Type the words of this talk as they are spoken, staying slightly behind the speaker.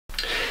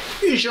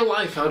Is your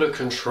life out of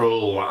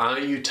control? Are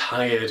you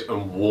tired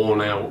and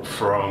worn out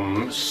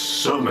from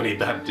so many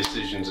bad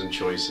decisions and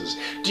choices?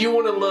 Do you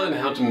want to learn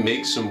how to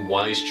make some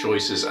wise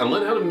choices and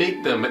learn how to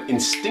make them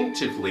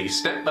instinctively,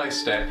 step by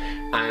step,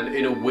 and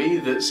in a way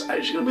that's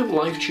actually going to be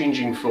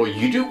life-changing for you?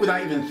 You do it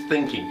without even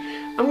thinking.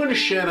 I'm going to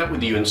share that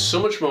with you and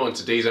so much more in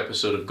today's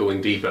episode of Going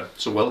Deeper.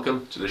 So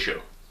welcome to the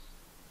show.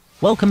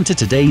 Welcome to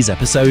today's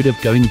episode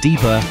of Going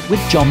Deeper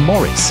with John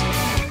Morris.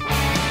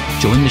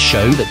 Join the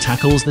show that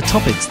tackles the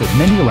topics that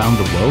many around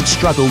the world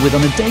struggle with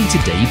on a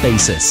day-to-day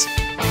basis.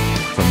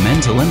 From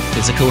mental and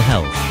physical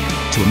health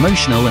to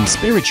emotional and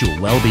spiritual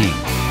well-being.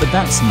 But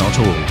that's not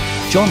all.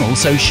 John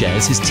also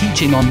shares his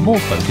teaching on more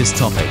focused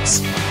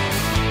topics,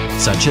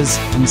 such as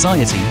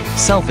anxiety,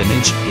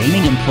 self-image,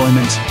 gaining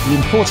employment, the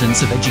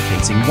importance of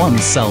educating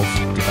oneself,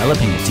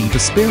 developing a deeper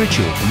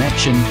spiritual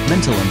connection,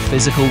 mental and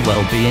physical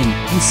well-being,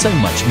 and so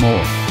much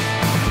more.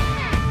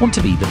 Want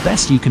to be the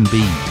best you can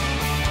be?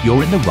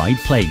 You're in the right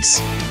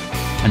place.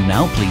 And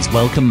now please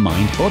welcome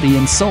Mind, Body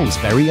and Soul's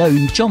very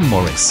own John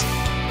Morris.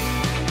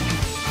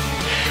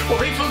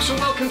 Well, hey folks, and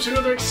welcome to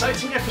another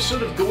exciting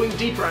episode of Going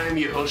Deeper. I am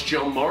your host,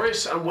 John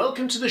Morris, and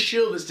welcome to the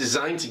show that's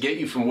designed to get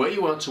you from where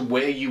you are to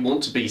where you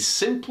want to be,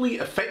 simply,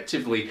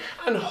 effectively,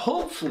 and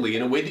hopefully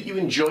in a way that you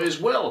enjoy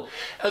as well.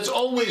 As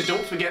always,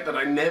 don't forget that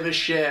I never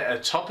share a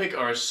topic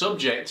or a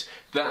subject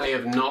that I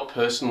have not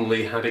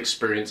personally had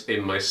experience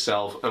in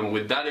myself. And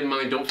with that in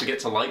mind, don't forget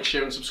to like,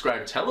 share, and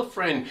subscribe. Tell a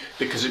friend,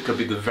 because it could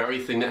be the very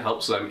thing that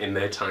helps them in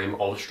their time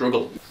of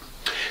struggle.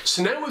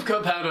 So now we've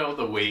got that out of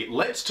the way,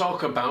 let's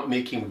talk about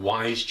making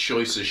wise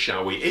choices,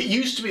 shall we? It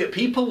used to be that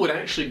people would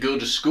actually go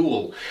to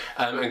school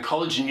and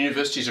college and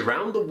universities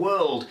around the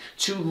world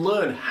to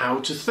learn how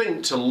to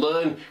think, to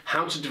learn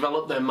how to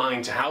develop their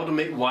mind, to how to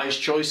make wise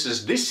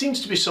choices. This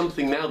seems to be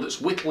something now that's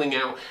whittling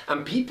out,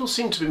 and people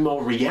seem to be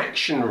more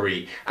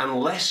reactionary and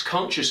less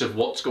conscious of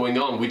what's going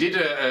on. We did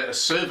a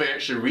survey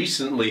actually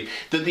recently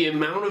that the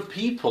amount of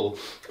people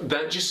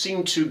that just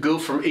seem to go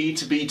from A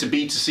to B to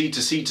B to C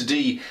to C to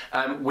D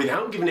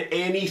without giving it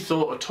any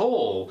thought at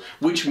all,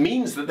 which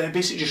means that they're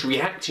basically just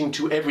reacting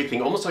to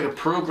everything, almost like a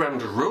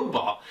programmed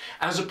robot,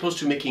 as opposed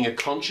to making a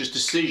conscious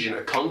decision,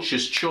 a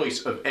conscious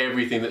choice of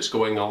everything that's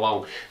going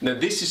along. Now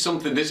this is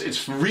something,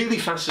 it's really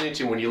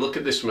fascinating when you look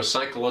at this from a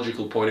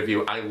psychological point of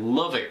view. I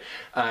love it,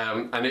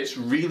 and it's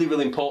really,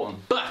 really important,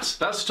 but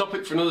that's a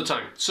topic for another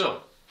time.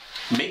 So,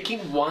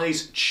 making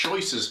wise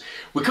choices.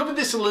 We covered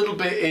this a little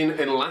bit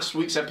in last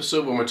week's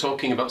episode when we're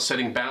talking about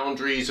setting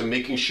boundaries and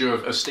making sure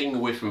of staying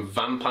away from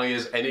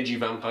vampires, energy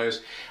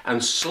vampires,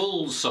 and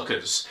soul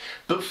suckers.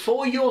 But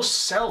for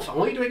yourself, I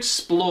want you to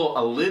explore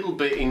a little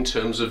bit in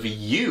terms of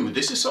you.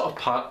 This is sort of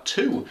part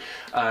two,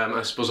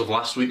 I suppose, of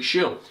last week's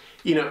show.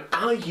 You know,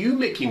 are you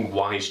making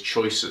wise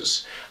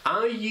choices?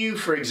 Are you,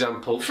 for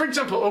example,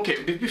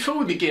 okay, before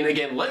we begin,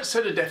 again, let's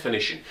set a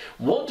definition.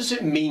 What does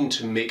it mean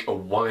to make a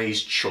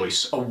wise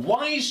choice? A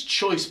wise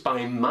choice,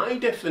 by my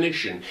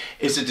definition,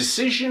 is a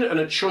decision and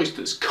a choice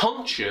that's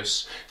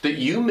conscious that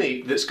you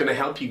make that's going to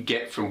help you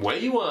get from where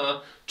you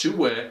are to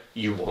where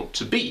you want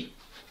to be.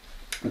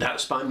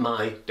 That's by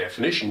my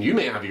definition. You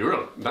may have your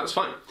own, that's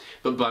fine.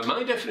 But by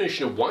my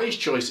definition, a wise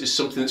choice is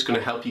something that's going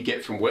to help you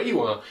get from where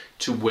you are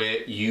to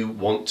where you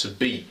want to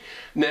be.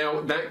 Now,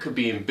 that could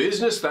be in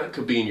business, that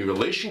could be in your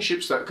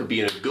relationships, that could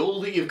be in a goal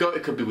that you've got,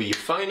 it could be with your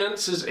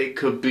finances, it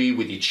could be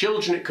with your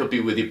children, it could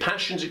be with your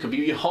passions, it could be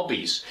with your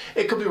hobbies,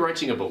 it could be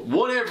writing a book,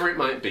 whatever it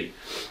might be.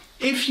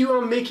 If you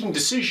are making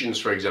decisions,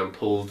 for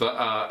example, that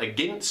are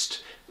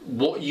against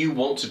what you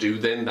want to do,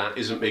 then that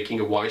isn't making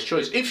a wise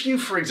choice. If you,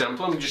 for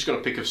example, I'm just going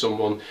to pick of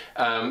someone,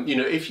 you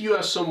know, if you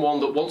are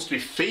someone that wants to be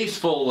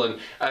faithful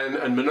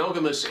and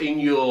monogamous in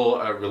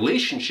your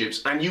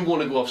relationships, and you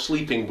want to go off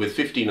sleeping with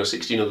 15 or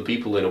 16 other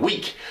people in a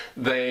week,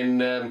 then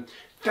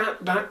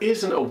that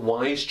isn't a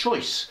wise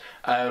choice.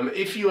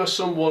 If you are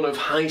someone of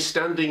high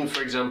standing,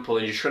 for example,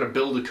 and you're trying to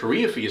build a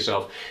career for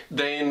yourself,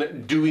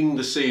 then doing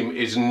the same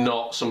is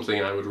not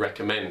something I would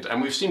recommend.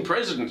 And we've seen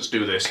presidents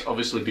do this,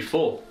 obviously,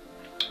 before,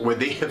 where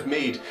they have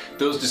made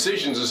those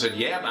decisions and said,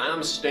 yep,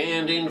 I'm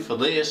standing for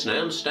this and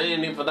I'm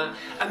standing for that,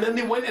 and then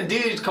they went and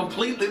did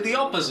completely the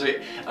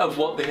opposite of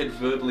what they had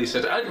verbally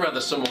said. I'd rather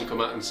someone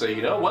come out and say,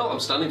 you know, well, I'm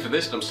standing for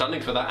this and I'm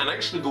standing for that, and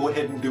actually go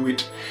ahead and do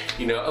it.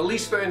 You know, at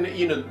least then,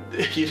 you know,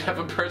 you'd have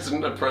a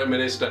president, a prime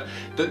minister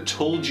that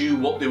told you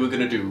what they were going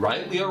to do,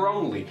 rightly or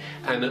wrongly,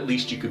 and at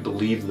least you could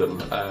believe them,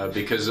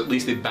 because at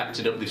least they backed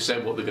it up, they've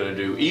said what they're going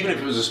to do, even if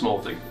it was a small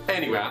thing.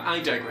 Anyway,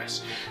 I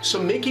digress.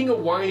 So making a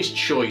wise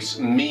choice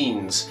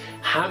means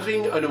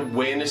having an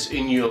awareness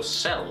in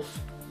yourself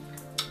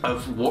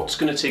of what's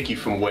going to take you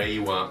from where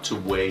you are to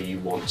where you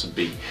want to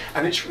be.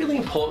 And it's really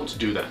important to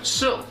do that.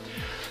 So,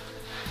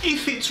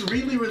 if it's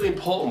really, really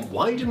important,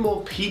 why do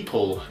more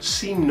people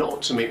seem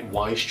not to make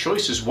wise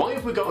choices? Why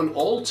have we got an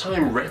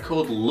all-time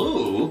record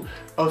low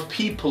of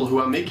people who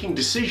are making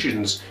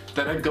decisions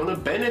that are going to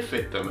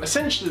benefit them?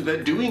 Essentially,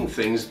 they're doing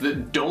things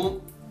that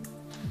don't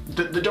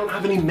that don't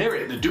have any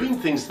merit. They're doing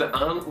things that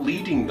aren't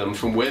leading them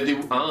from where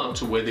they are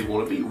to where they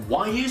want to be.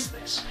 Why is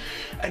this?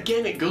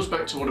 Again, it goes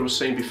back to what I was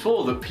saying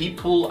before, that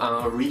people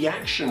are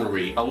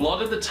reactionary. A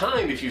lot of the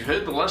time, if you've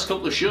heard the last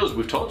couple of shows,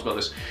 we've talked about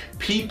this,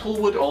 people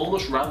would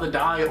almost rather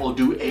die or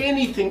do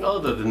anything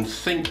other than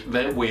think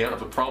their way out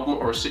of a problem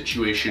or a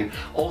situation,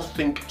 or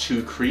think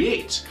to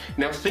create.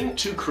 Now, think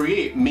to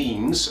create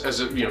means, as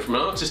a, from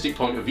an artistic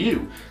point of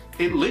view,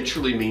 it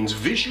literally means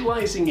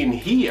visualizing in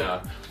here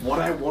what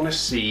I want to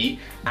see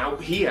out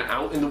here,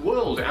 out in the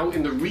world, out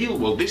in the real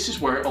world. This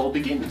is where it all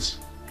begins.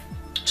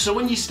 So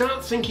when you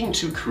start thinking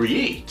to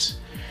create,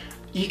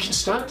 you can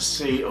start to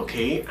say,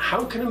 okay,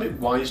 how can I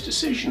make wise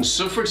decisions?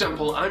 So for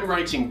example, I'm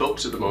writing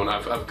books at the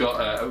moment. I've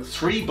got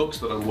 3 books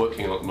that I'm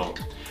working on at the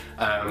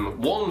moment.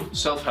 One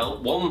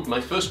self-help, one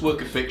my first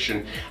work of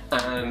fiction,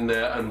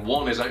 and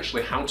one is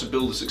actually how to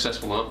build a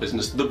successful art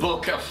business. The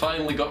book, I've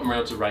finally gotten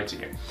around to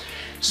writing it.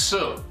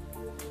 So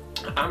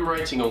I'm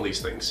writing all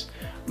these things.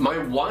 My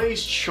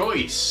wise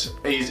choice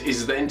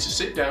is then to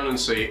sit down and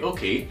say,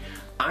 okay,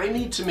 I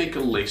need to make a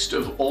list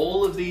of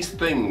all of these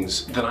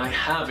things that I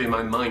have in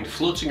my mind,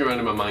 floating around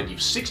in my mind.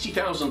 You've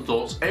 60,000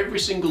 thoughts every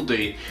single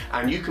day,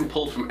 and you can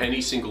pull from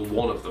any single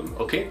one of them,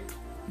 okay?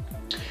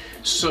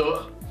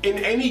 So in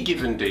any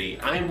given day,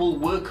 I will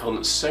work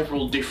on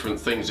several different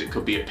things. It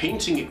could be a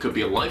painting, it could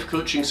be a life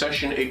coaching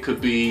session, it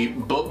could be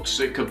books,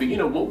 it could be,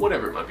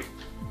 whatever it might be.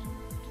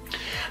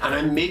 And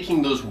I'm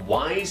making those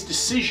wise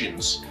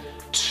decisions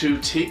to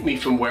take me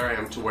from where I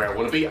am to where I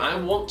want to be. I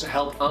want to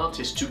help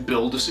artists to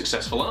build a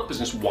successful art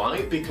business.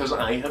 Why? Because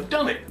I have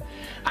done it.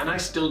 And I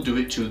still do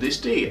it to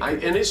this day.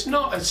 And it's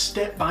not a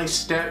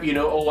step-by-step,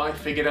 oh, I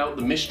figured out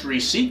the mystery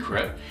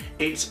secret.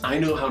 It's, I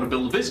know how to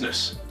build a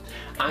business.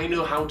 I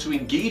know how to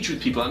engage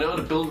with people. I know how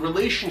to build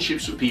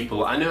relationships with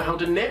people. I know how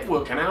to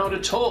network. I know how to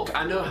talk.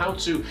 I know how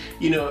to,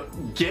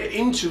 get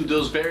into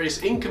those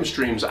various income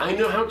streams. I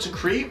know how to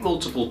create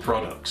multiple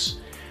products.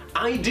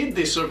 I did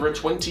this over a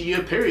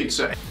 20-year period,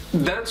 so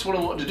that's what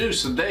I wanted to do.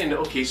 So then,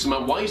 okay, so my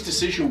wise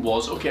decision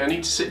was, okay, I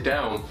need to sit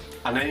down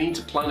and I need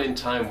to plan in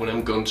time when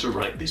I'm going to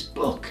write this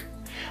book.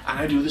 And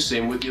I do the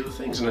same with the other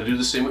things, and I do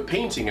the same with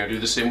painting, I do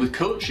the same with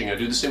coaching, I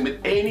do the same with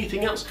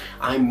anything else.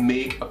 I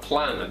make a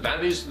plan, and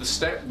that is the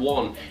step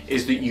 1,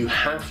 is that you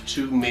have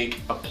to make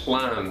a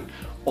plan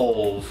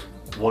of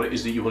what it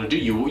is that you want to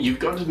do. You've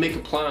got to make a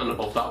plan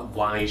of that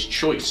wise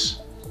choice.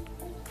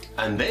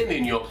 And then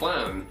in your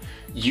plan,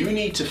 you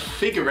need to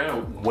figure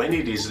out when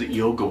it is that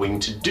you're going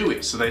to do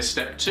it. So there's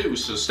step 2.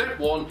 So step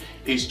 1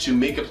 is to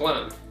make a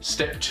plan.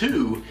 Step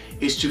 2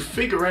 is to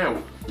figure out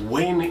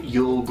when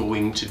you're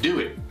going to do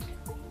it.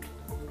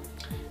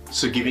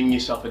 So giving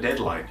yourself a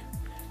deadline.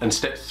 And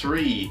step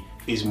 3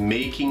 is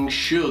making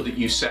sure that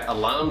you set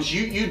alarms.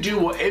 You do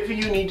whatever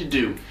you need to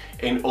do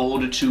in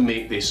order to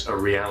make this a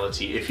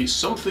reality. If it's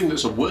something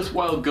that's a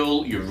worthwhile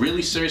goal, you're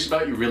really serious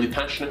about, you're really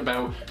passionate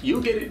about,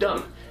 you'll get it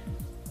done.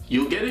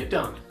 You'll get it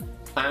done.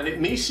 And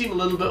it may seem a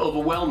little bit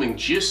overwhelming.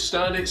 Just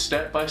start it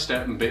step by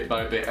step and bit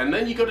by bit. And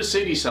then you got to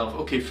say to yourself,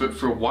 okay,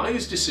 for a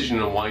wise decision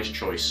and a wise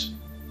choice,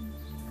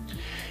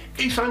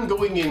 if I'm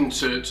going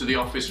into the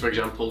office, for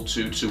example,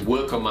 to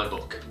work on my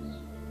book,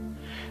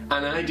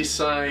 and I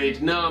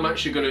decide, no, I'm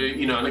actually going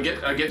to, and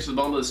I get to the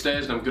bottom of the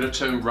stairs and I'm going to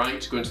turn right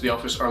to go into the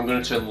office, or I'm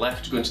going to turn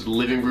left to go into the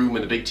living room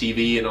and the big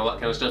TV and all that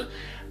kind of stuff,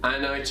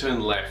 and I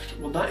turn left.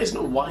 Well, that isn't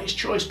a wise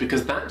choice,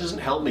 because that doesn't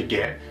help me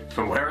get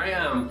from where I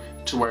am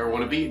to where I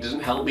want to be. It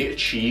doesn't help me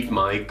achieve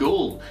my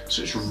goal.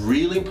 So it's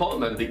really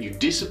important then that you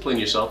discipline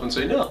yourself and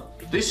say, no,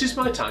 this is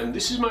my time,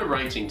 this is my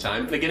writing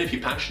time. And again, if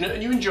you're passionate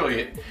and you enjoy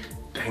it,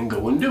 then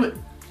go and do it.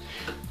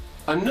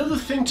 Another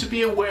thing to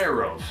be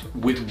aware of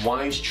with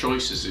wise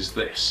choices is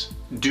this: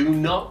 do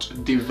not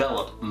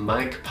develop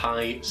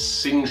magpie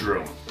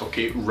syndrome.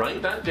 Okay,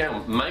 write that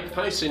down,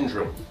 magpie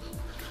syndrome.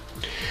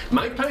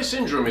 Magpie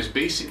syndrome is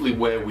basically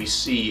where we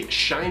see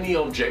shiny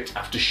object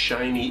after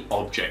shiny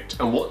object,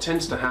 and what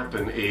tends to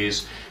happen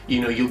is,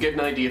 you'll get an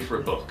idea for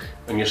a book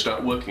and you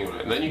start working on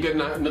it, and then you get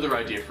another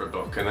idea for a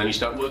book and then you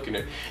start working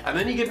it, and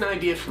then you get an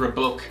idea for a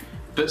book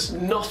that's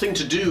nothing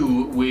to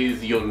do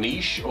with your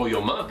niche or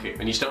your market,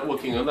 and you start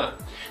working on that.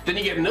 Then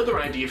you get another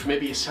idea for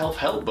maybe a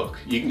self-help book.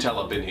 You can tell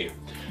I've been here.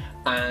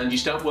 And you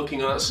start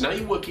working on that, so now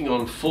you're working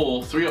on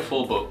 3 or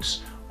 4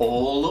 books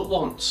all at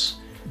once.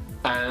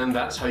 And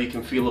that's how you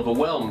can feel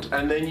overwhelmed.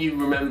 And then you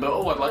remember,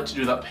 oh, I'd like to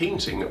do that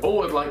painting.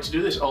 Oh, I'd like to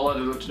do this. Oh, I'd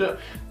like to do it.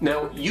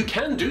 Now, you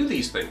can do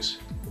these things,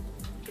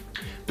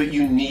 but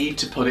you need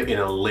to put it in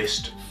a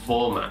list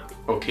format,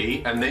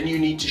 okay? And then you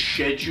need to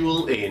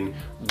schedule in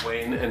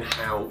when and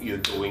how you're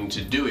going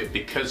to do it,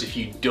 because if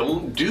you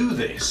don't do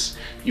this,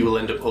 you will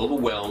end up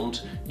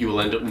overwhelmed, you will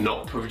end up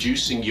not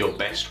producing your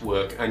best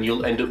work, and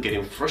you'll end up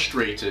getting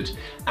frustrated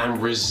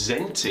and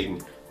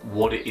resenting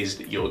what it is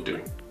that you're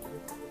doing.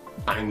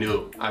 I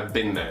know, I've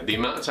been there. The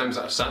amount of times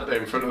that I've sat there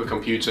in front of a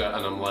computer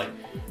and I'm like,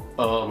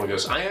 oh my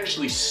gosh, I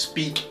actually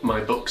speak my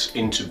books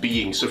into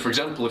being. So for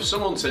example, if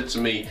someone said to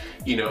me,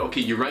 you know,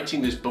 okay, you're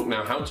writing this book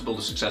now, how to build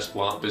a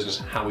successful art business,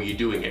 how are you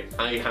doing it?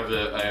 I have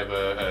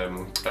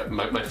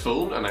my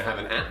phone, and I have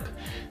an app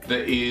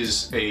that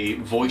is a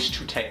voice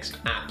to text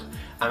app.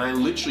 And I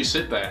literally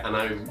sit there and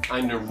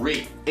I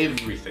narrate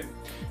everything.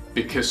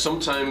 Because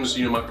sometimes,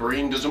 you know, my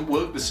brain doesn't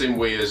work the same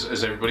way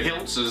as everybody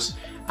else's,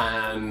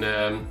 and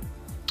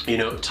you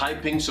know,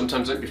 typing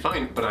sometimes might be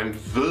fine, but I'm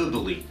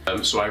verbally.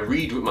 So I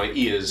read with my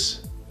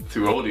ears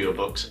through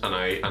audiobooks, and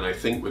I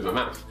think with my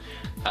mouth.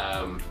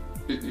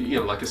 You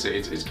know, like I say,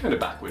 it's kind of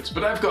backwards.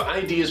 But I've got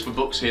ideas for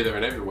books here, there,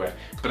 and everywhere.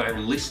 But I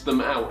list them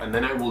out, and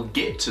then I will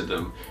get to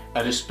them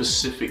at a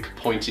specific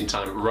point in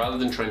time, rather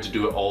than trying to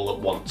do it all at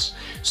once.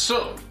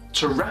 So,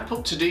 to wrap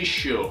up today's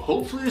show,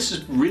 hopefully this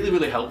has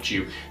really helped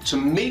you to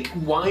make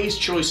wise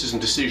choices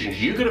and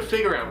decisions. You've got to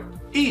figure out,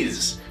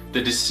 is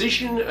the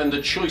decision and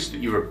the choice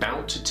that you're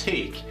about to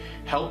take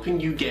helping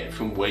you get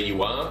from where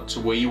you are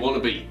to where you want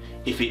to be?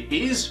 If it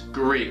is,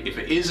 great. If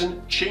it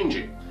isn't, change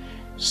it.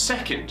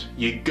 Second,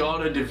 you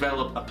gotta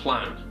develop a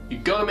plan. You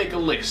gotta make a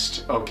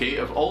list, okay,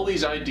 of all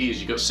these ideas.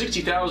 You got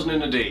 60,000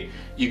 in a day.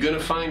 You're gonna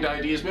find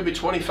ideas, maybe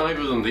 25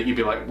 of them that you'd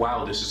be like,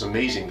 wow, this is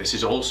amazing, this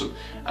is awesome.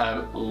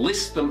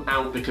 List them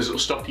out, because it'll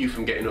stop you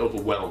from getting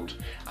overwhelmed.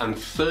 And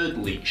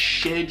thirdly,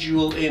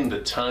 schedule in the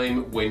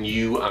time when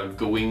you are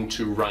going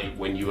to write,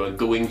 when you are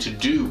going to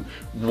do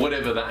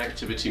whatever that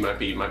activity might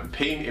be. It might be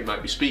paint, it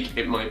might be speak,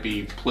 it might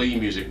be play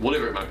music,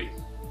 whatever it might be.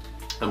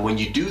 And when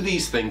you do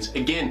these things,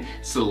 again,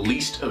 it's the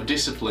least of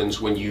disciplines.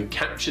 When you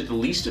capture the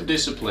least of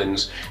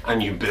disciplines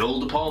and you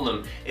build upon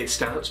them, it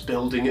starts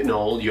building in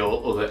all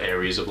your other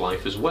areas of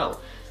life as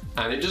well.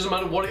 And it doesn't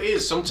matter what it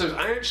is. Sometimes,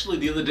 I actually,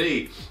 the other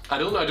day, I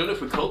don't know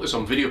if we caught this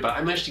on video, but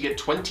I managed to get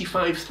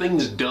 25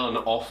 things done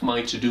off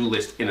my to-do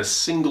list in a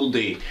single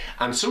day.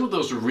 And some of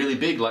those were really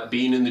big, like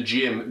being in the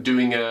gym,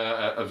 doing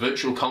a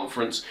virtual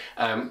conference,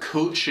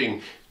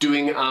 coaching,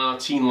 doing our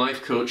teen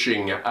life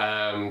coaching,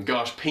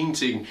 gosh,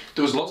 painting.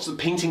 There was lots of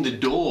painting the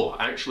door,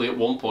 actually, at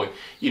one point.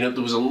 You know,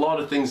 there was a lot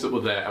of things that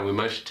were there, and we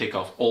managed to take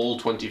off all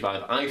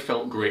 25. I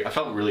felt great. I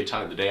felt really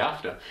tired the day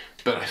after,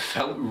 but I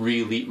felt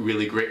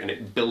really great, and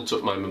it built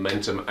up my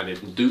momentum, and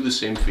it'll do the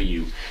same for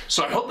you.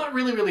 So I hope that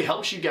really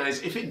helps you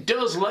guys. If it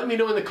does, let me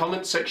know in the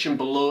comments section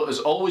below. As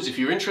always, if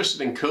you're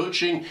interested in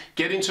coaching,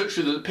 get in touch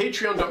with us at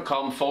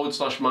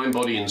patreon.com/mind,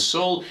 body and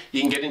soul.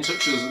 You can get in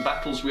touch with us at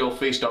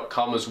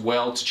battlesweallface.com as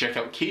well to check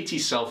out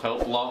Katie's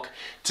self-help blog,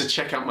 to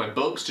check out my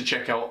books, to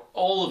check out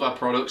all of our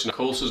products and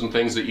courses and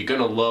things that you're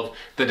gonna love,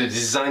 that are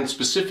designed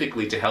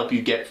specifically to help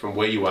you get from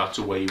where you are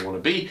to where you want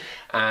to be.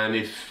 And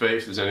if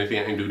there's anything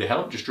I can do to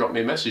help, just drop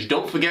me a message.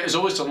 Don't forget, as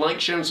always, to like,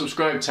 share and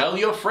subscribe. Tell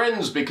your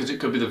friends, because it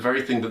could be the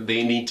very thing that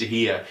they need to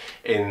hear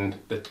in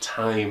the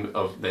time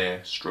of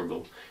their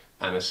struggle.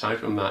 And aside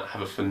from that,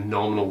 have a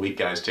phenomenal week,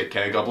 guys. Take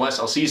care. God bless.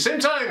 I'll see you same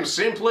time,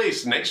 same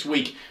place next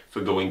week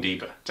for Going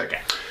Deeper. Take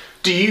care.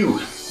 Do you,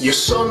 your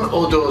son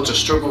or daughter,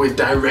 struggle with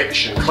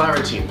direction,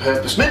 clarity and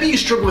purpose? Maybe you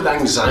struggle with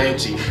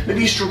anxiety,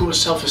 maybe you struggle with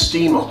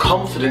self-esteem or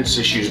confidence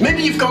issues.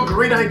 Maybe you've got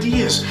great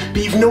ideas,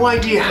 but you've no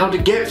idea how to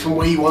get from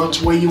where you are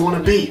to where you want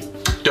to be.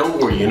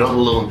 Don't worry, you're not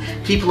alone.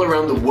 People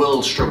around the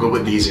world struggle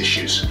with these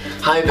issues.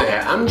 Hi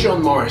there, I'm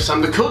John Morris.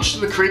 I'm the coach to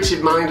the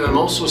creative mind, and I'm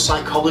also a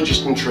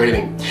psychologist in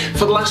training.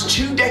 For the last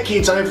 2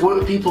 decades, I've worked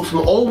with people from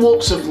all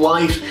walks of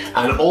life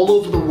and all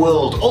over the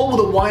world, all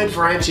with a wide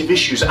variety of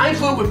issues.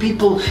 I've worked with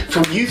people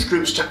from youth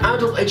groups to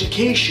adult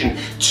education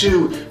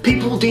to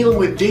people dealing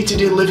with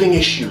day-to-day living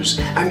issues.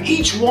 And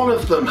each one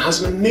of them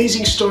has an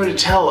amazing story to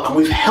tell, and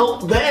we've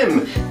helped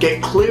them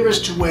get clear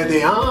as to where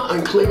they are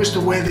and clear as to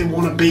where they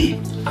want to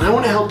be. And I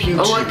want to help you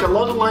too. Unlike a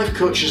lot of life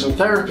coaches and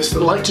therapists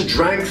that like to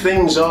drag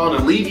things on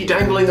and leave you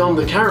dangling on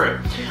the carrot,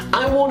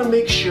 I want to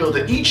make sure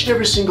that each and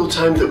every single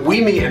time that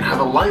we meet and have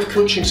a life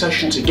coaching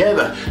session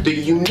together, that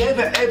you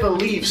never ever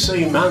leave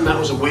saying, man, that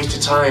was a waste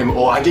of time,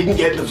 or I didn't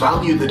get the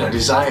value that I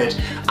desired.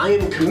 I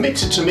am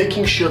committed to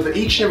making sure that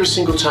each and every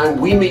single time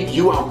we meet,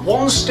 you are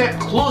one step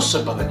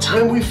closer by the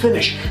time we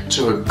finish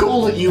to a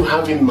goal that you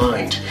have in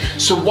mind.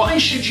 So why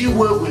should you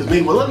work with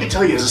me? Well, let me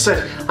tell you, as I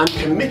said, I'm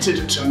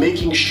committed to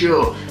making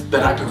sure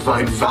that I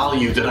provide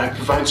value, that I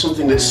provide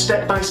something that's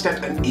step by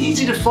step and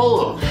easy to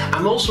follow.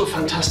 I'm also a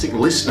fantastic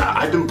listener.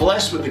 I've been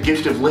blessed with the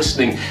gift of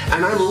listening,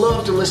 and I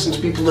love to listen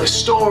to people, their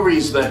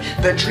stories, their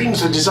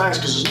dreams, their desires,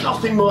 because there's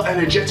nothing more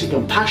energetic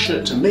and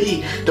passionate to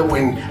me than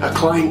when a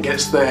client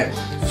gets their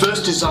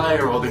first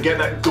desire, or they get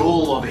that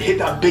goal, or they hit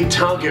that big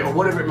target, or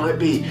whatever it might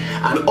be.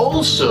 And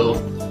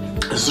also,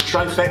 as a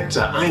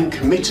trifecta, I'm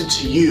committed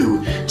to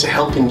you, to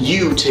helping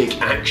you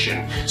take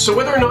action. So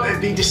whether or not it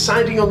be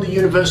deciding on the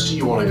university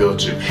you want to go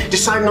to,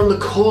 deciding on the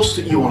course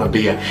that you want to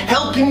be at,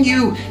 helping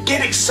you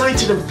get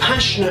excited and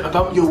passionate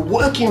about your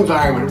work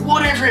environment,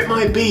 whatever it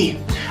might be,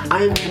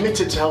 I am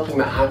committed to helping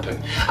that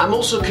happen. I'm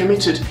also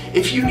committed,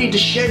 if you need to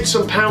shed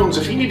some pounds,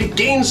 if you need to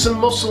gain some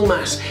muscle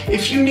mass,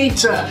 if you need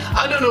to,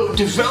 I don't know,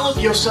 develop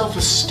your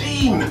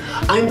self-esteem,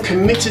 I'm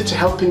committed to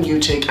helping you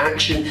take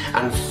action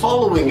and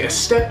following a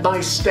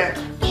step-by-step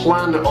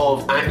plan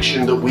of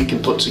action that we can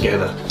put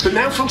together. But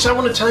now, folks, I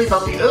want to tell you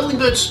about the early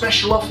bird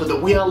special offer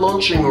that we are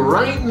launching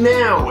right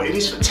now. It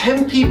is for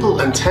 10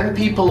 people and 10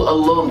 people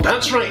alone.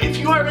 That's right, if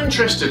you are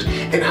interested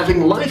in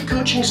having life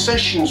coaching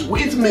sessions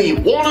with me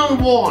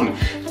one-on-one,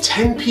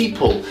 10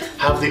 people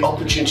have the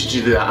opportunity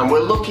to do that, and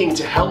we're looking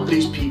to help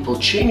these people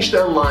change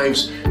their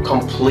lives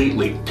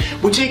completely.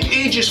 We take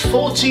ages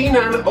 14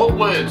 and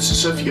upwards,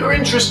 so if you're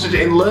interested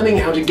in learning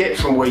how to get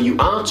from where you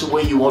are to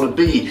where you want to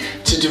be,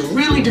 to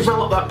really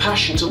develop that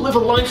passion, to live a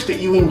life that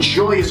you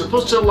enjoy as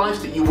opposed to a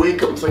life that you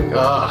wake up and think,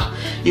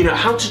 you know,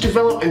 how to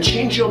develop and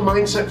change your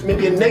mindset from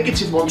maybe a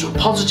negative one to a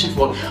positive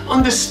one,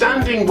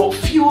 understanding what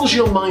fuels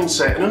your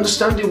mindset and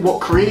understanding what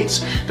creates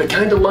the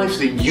kind of life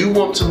that you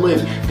want to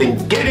live,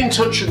 then get in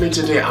touch with me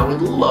today. I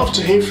would love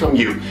to hear from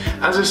you.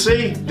 As I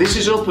say, this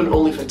is open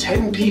only for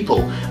 10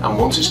 people, and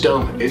once it's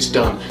done, it's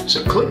done.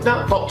 So click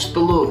that box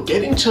below,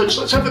 get in touch,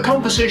 let's have a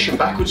conversation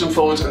backwards and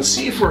forwards and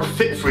see if we're a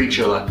fit for each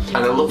other, and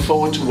I look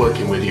forward to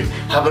working with you.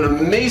 Have an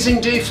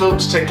amazing day,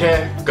 folks. Take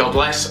care, God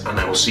bless, and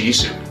I will see you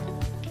soon.